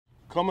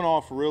coming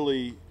off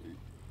really,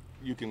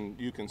 you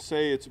can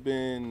say it's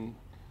been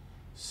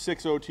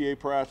 6 OTA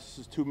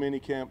practices, 2 mini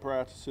camp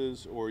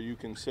practices, or you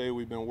can say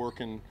we've been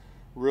working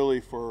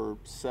really for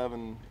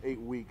 7-8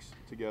 weeks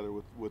together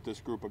with this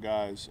group of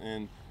guys.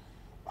 And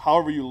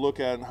however you look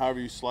at it and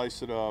however you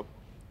slice it up,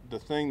 the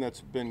thing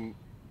that's been,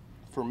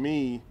 for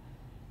me,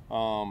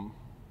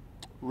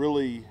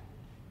 really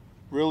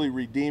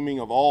redeeming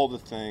of all the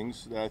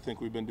things that I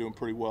think we've been doing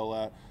pretty well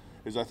at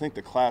is I think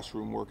the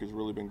classroom work has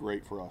really been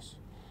great for us.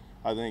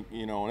 I think,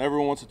 and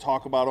everyone wants to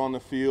talk about on the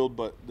field,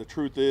 but the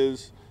truth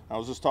is, I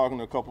was just talking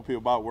to a couple people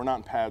about, we're not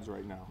in pads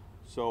right now.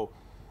 So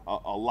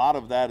a lot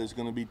of that is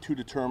going to be to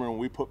determine when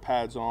we put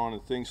pads on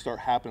and things start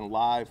happening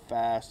live,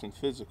 fast, and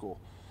physical.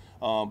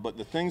 But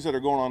the things that are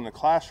going on in the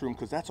classroom,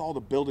 because that's all the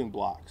building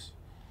blocks.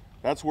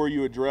 That's where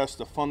you address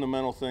the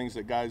fundamental things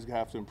that guys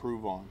have to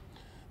improve on.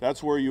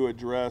 That's where you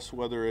address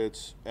whether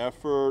it's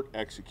effort,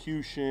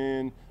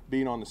 execution,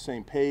 being on the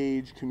same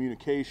page,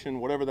 communication,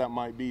 whatever that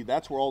might be.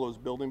 That's where all those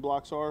building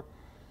blocks are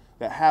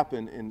that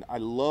happen. And I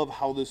love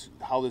how this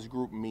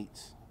group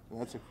meets.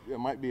 And it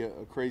might be a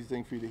crazy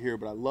thing for you to hear,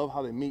 but I love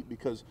how they meet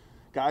because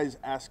guys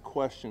ask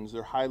questions.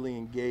 They're highly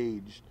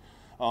engaged.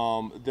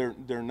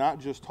 They're not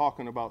just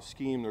talking about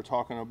scheme. They're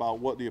talking about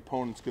what the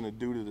opponent's going to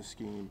do to the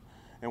scheme.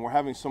 And we're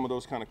having some of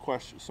those kind of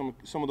questions,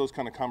 some of those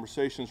kind of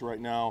conversations right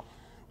now,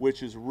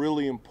 which is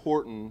really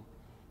important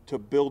to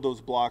build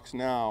those blocks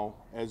now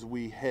as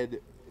we head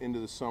into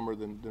the summer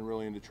than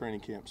really into training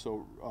camp.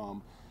 So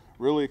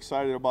really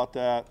excited about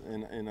that,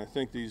 and I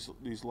think these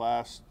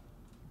last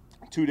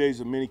 2 days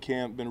of mini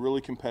camp been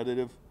really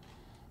competitive.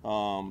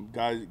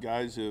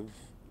 Guys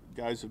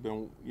have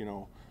been,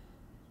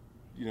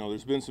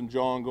 there's been some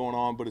jawing going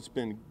on, but it's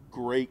been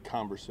great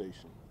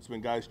conversation. It's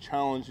been guys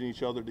challenging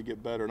each other to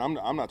get better, and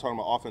I'm not talking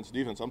about offense,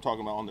 defense. I'm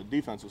talking about on the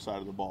defensive side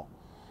of the ball.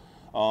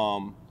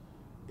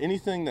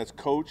 Anything that's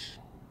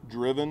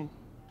coach-driven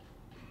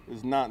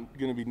is not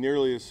going to be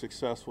nearly as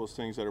successful as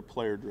things that are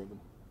player-driven.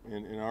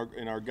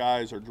 And our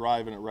guys are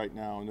driving it right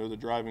now, and they're the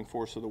driving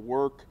force of the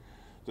work,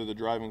 they're the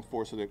driving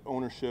force of the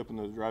ownership, and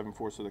they're the driving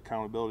force of the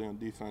accountability on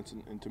defense.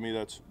 And to me,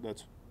 that's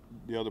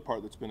the other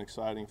part that's been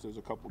exciting. If there's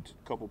a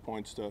couple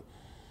points to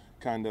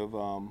kind of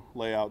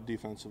lay out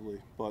defensively,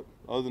 but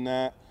other than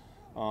that,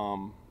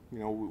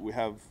 we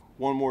have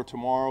one more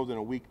tomorrow, then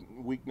a week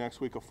next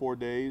week of 4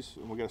 days,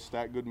 and we got to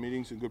stack good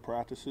meetings and good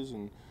practices.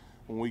 And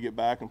when we get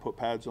back and put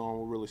pads on,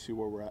 we'll really see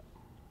where we're at.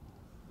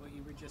 Well,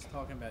 you were just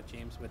talking about,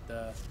 James, with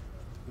the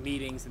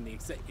meetings and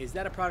is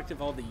that a product of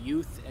all the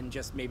youth and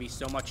just maybe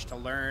so much to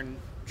learn,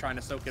 trying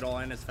to soak it all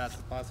in as fast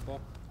as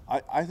possible?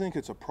 I think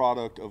it's a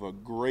product of a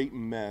great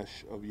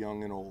mesh of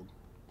young and old,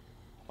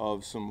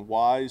 of some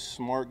wise,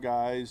 smart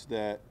guys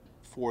that,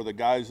 for the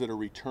guys that are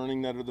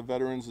returning that are the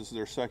veterans, this is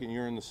their second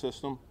year in the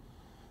system.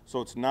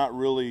 So it's not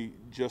really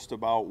just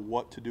about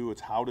what to do,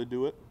 it's how to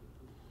do it.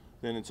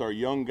 Then it's our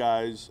young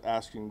guys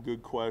asking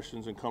good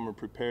questions and coming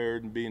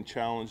prepared and being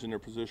challenged in their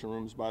position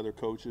rooms by their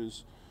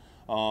coaches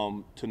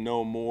to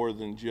know more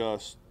than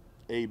just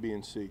A, B,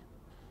 and C,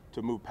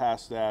 to move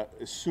past that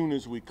as soon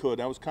as we could.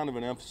 That was kind of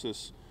an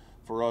emphasis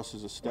for us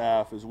as a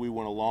staff as we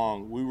went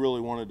along. We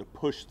really wanted to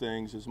push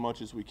things as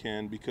much as we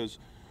can because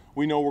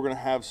we know we're going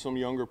to have some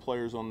younger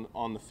players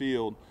on the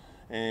field,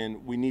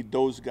 and we need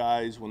those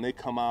guys when they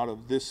come out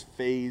of this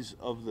phase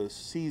of the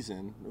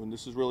season, and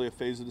this is really a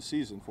phase of the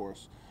season for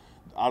us,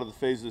 out of the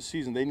phase of the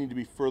season, they need to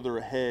be further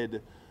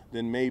ahead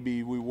than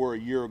maybe we were a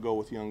year ago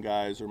with young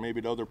guys or maybe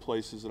at other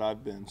places that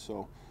I've been.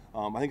 So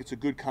I think it's a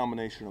good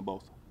combination of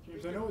both.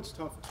 James, I know it's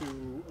tough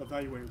to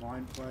evaluate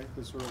line play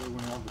this early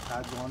when you have the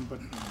pads on, but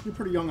you're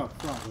pretty young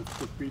up front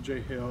with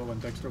B.J. Hill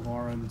and Dexter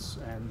Lawrence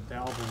and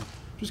Dalvin.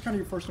 Just kind of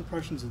your first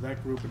impressions of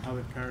that group and how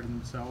they've carried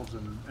themselves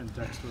and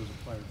Dexter as a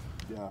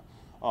player.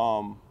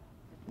 Yeah.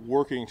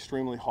 Working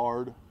extremely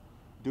hard,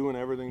 doing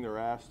everything they're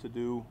asked to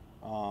do,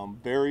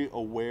 very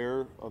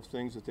aware of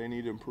things that they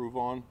need to improve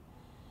on.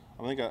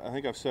 I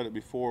think I've said it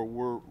before,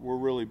 we're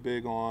really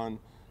big on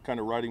kind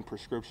of writing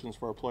prescriptions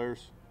for our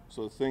players.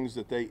 So the things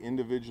that they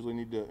individually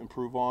need to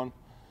improve on,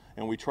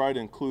 and we try to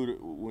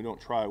include,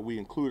 we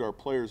include our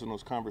players in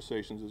those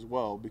conversations as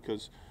well,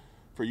 because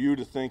for you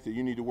to think that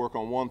you need to work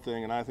on one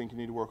thing and I think you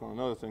need to work on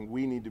another thing,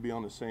 we need to be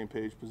on the same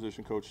page,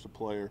 position coach to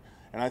player.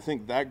 And I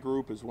think that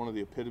group is one of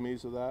the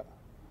epitomes of that.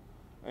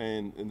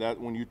 And that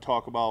when you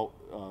talk about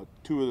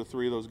 2 of the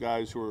 3 of those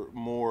guys who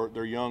are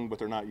they're young, but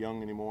they're not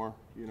young anymore.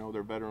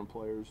 They're veteran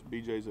players.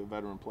 BJ's a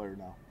veteran player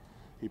now.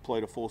 He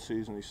played a full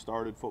season. He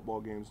started football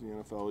games in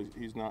the NFL.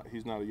 He's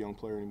not a young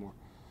player anymore.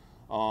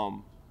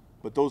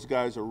 But those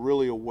guys are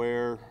really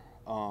aware.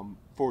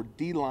 For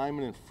D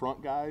linemen and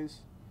front guys,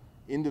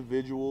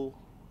 individual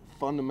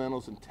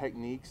fundamentals and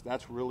techniques,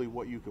 that's really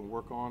what you can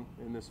work on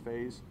in this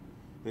phase,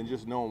 than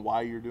just knowing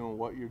why you're doing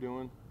what you're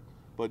doing.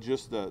 But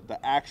just the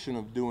action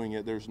of doing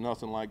it, there's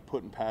nothing like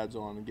putting pads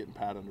on and getting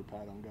pad under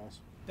pad on guys.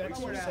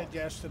 Dexter said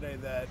yesterday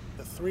that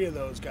the 3 of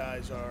those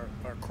guys are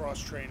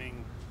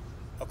cross-training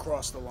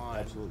across the line.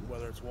 Absolutely.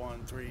 Whether it's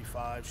 1, 3,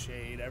 5,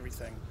 shade,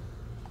 everything.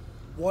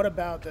 What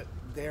about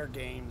their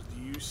games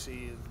do you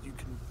see you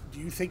can Do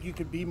you think you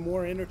could be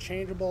more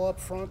interchangeable up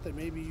front than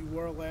maybe you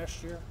were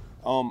last year?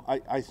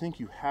 I think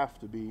you have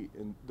to be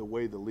in the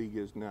way the league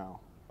is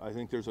now. I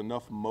think there's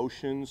enough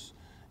motions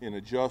and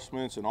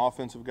adjustments, and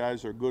offensive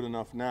guys are good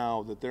enough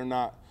now that they're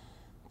not,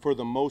 for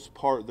the most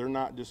part, they're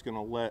not just going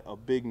to let a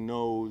big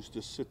nose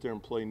just sit there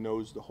and play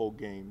nose the whole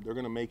game. They're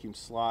going to make him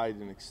slide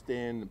and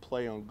extend and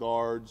play on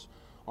guards,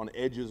 on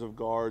edges of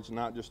guards,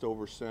 not just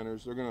over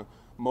centers. They're going to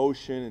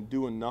motion and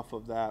do enough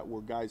of that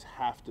where guys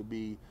have to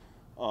be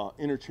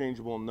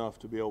interchangeable enough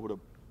to be able to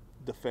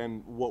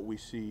defend what we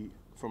see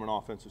from an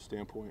offensive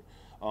standpoint.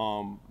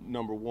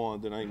 Number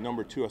one. Then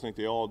number two, I think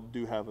they all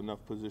do have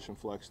enough position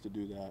flex to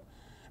do that.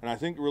 And I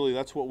think really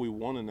that's what we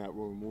want in that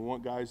room. We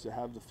want guys to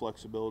have the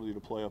flexibility to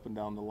play up and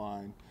down the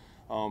line,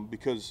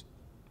 because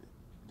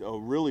a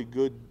really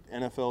good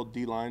NFL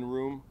D-line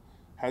room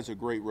has a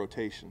great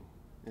rotation.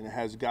 And it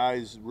has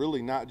guys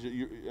really not just,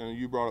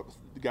 you brought up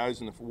the guys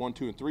in the 1,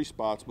 2, and 3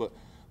 spots, but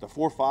the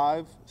 4,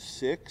 5,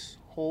 6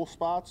 hole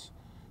spots,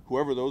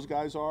 whoever those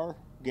guys are,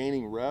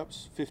 gaining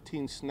reps,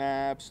 15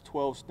 snaps,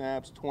 12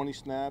 snaps, 20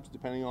 snaps,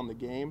 depending on the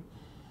game.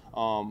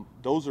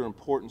 Those are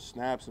important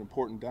snaps and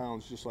important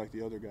downs, just like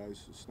the other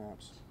guys'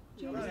 snaps.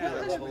 James,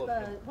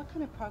 what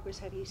kind of progress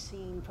have you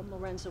seen from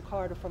Lorenzo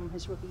Carter from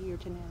his rookie year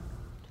to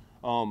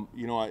now?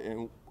 You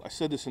know, I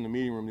said this in the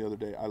meeting room the other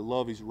day. I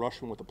love he's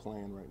rushing with a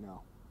plan right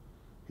now.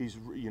 He's,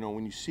 you know,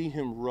 when you see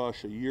him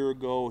rush, a year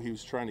ago he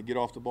was trying to get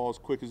off the ball as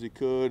quick as he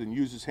could and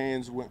use his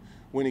hands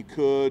when he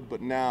could,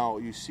 but now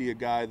you see a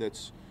guy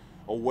that's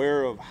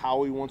aware of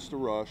how he wants to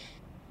rush,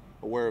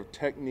 aware of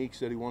techniques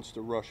that he wants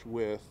to rush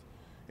with,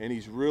 and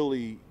he's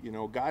really, you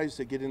know, guys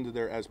that get into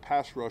there as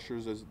pass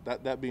rushers, as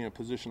that being a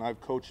position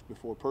I've coached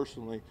before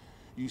personally,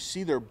 you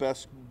see their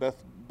best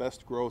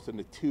growth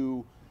into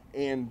 2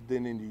 and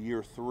then into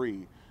year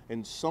 3,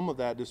 and some of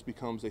that just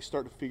becomes they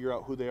start to figure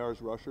out who they are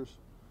as rushers.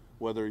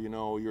 Whether, you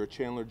know, you're a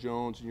Chandler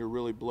Jones and you're a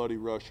really bloody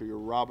rusher, you're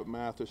Robert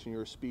Mathis and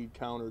you're a speed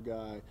counter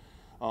guy,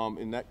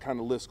 and that kind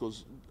of list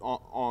goes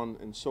on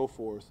and so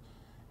forth.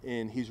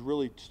 And he's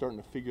really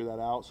starting to figure that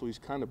out, so he's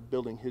kind of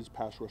building his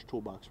pass rush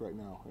toolbox right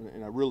now,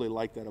 and I really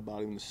like that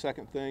about him. And the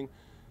second thing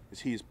is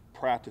he's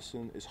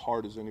practicing as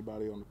hard as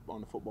anybody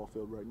on the football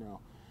field right now,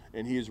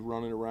 and he is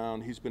running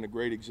around. He's been a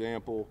great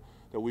example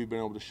that we've been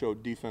able to show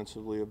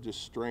defensively of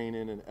just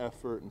straining and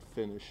effort and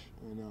finish,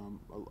 and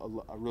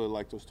I really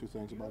like those two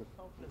things about it.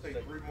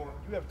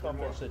 You have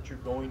confidence that you're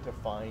going to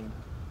find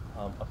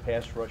a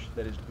pass rush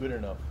that is good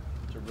enough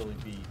to really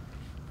be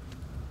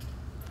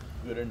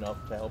good enough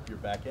to help your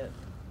back end?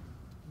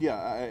 Yeah,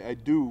 I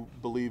do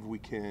believe we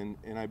can,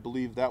 and I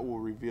believe that will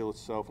reveal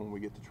itself when we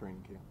get to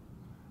training camp.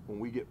 When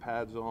we get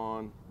pads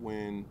on,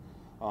 when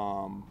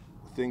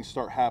things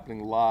start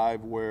happening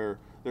live where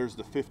there's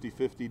the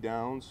 50-50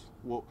 downs.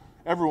 Well,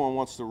 everyone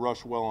wants to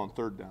rush well on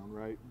third down,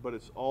 right? But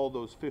it's all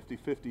those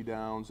 50-50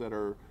 downs that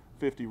are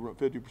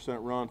 50%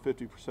 run,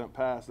 50%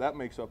 pass. That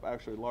makes up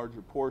actually a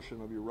larger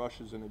portion of your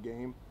rushes in a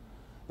game.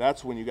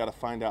 That's when you got to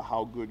find out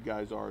how good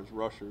guys are as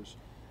rushers.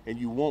 And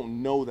you won't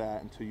know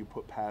that until you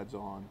put pads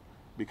on,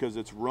 because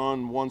it's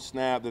run one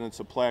snap, then it's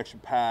a play action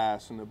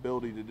pass, and the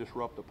ability to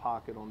disrupt the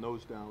pocket on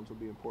those downs will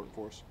be important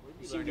for us. What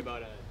have you learned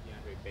about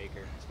DeAndre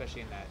Baker,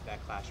 especially in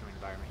that classroom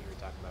environment you were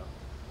talking about?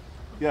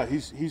 Yeah,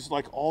 he's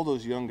like all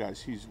those young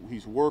guys.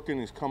 He's working.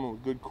 He's coming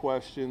with good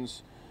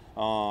questions,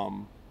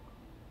 and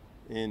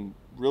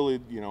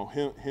really, you know,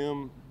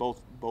 him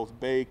both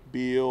Bake,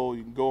 Beal.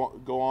 You can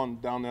go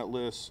on down that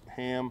list.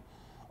 Ham,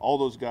 all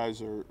those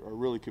guys are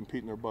really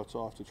competing their butts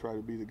off to try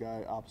to be the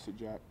guy opposite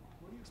Jack.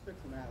 What do you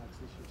expect from Alex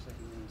this year,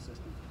 second year in the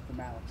system? From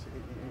Alex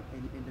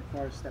in the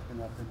far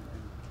stepping up and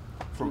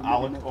from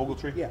Alec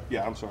Ogletree? Yeah.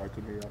 Yeah, I'm sorry, I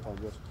couldn't hear you. I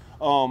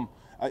apologize.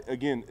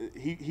 Again,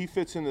 he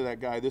fits into that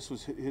guy. This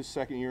was his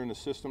second year in the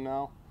system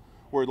now,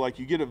 where like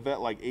you get a vet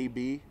like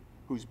AB,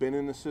 who's been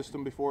in the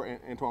system before,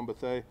 Antoine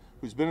Bethea,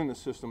 who's been in the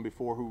system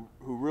before, who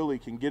really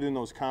can get in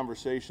those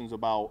conversations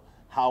about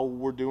how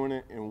we're doing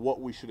it and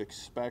what we should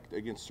expect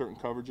against certain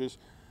coverages.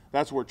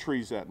 That's where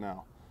Tree's at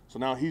now. So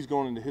now he's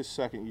going into his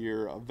second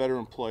year, a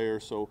veteran player,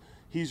 so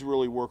he's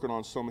really working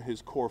on some of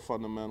his core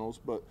fundamentals.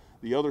 But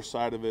the other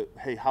side of it,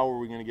 hey, how are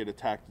we going to get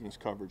attacked in this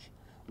coverage?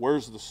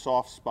 Where's the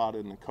soft spot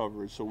in the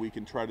coverage so we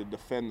can try to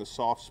defend the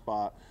soft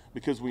spot,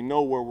 because we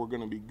know where we're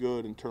going to be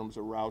good in terms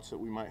of routes that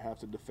we might have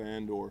to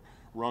defend or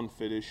run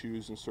fit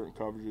issues in certain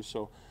coverages.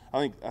 So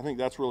I think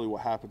that's really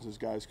what happens as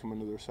guys come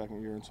into their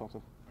second year in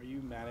something. Are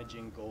you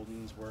managing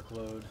Golden's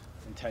workload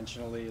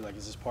intentionally? Like,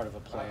 is this part of a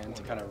plan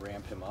to kind of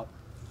ramp him up?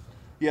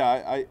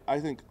 Yeah, I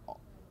think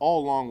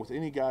all along with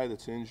any guy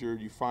that's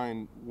injured, you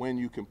find when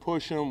you can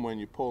push him, when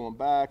you pull him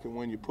back, and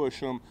when you push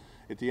him.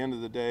 At the end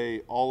of the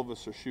day, all of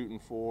us are shooting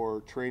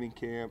for training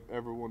camp,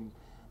 everyone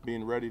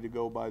being ready to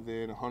go by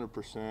then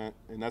 100%.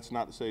 And that's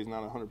not to say he's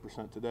not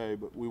 100% today,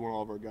 but we want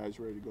all of our guys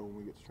ready to go when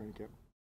we get to training camp.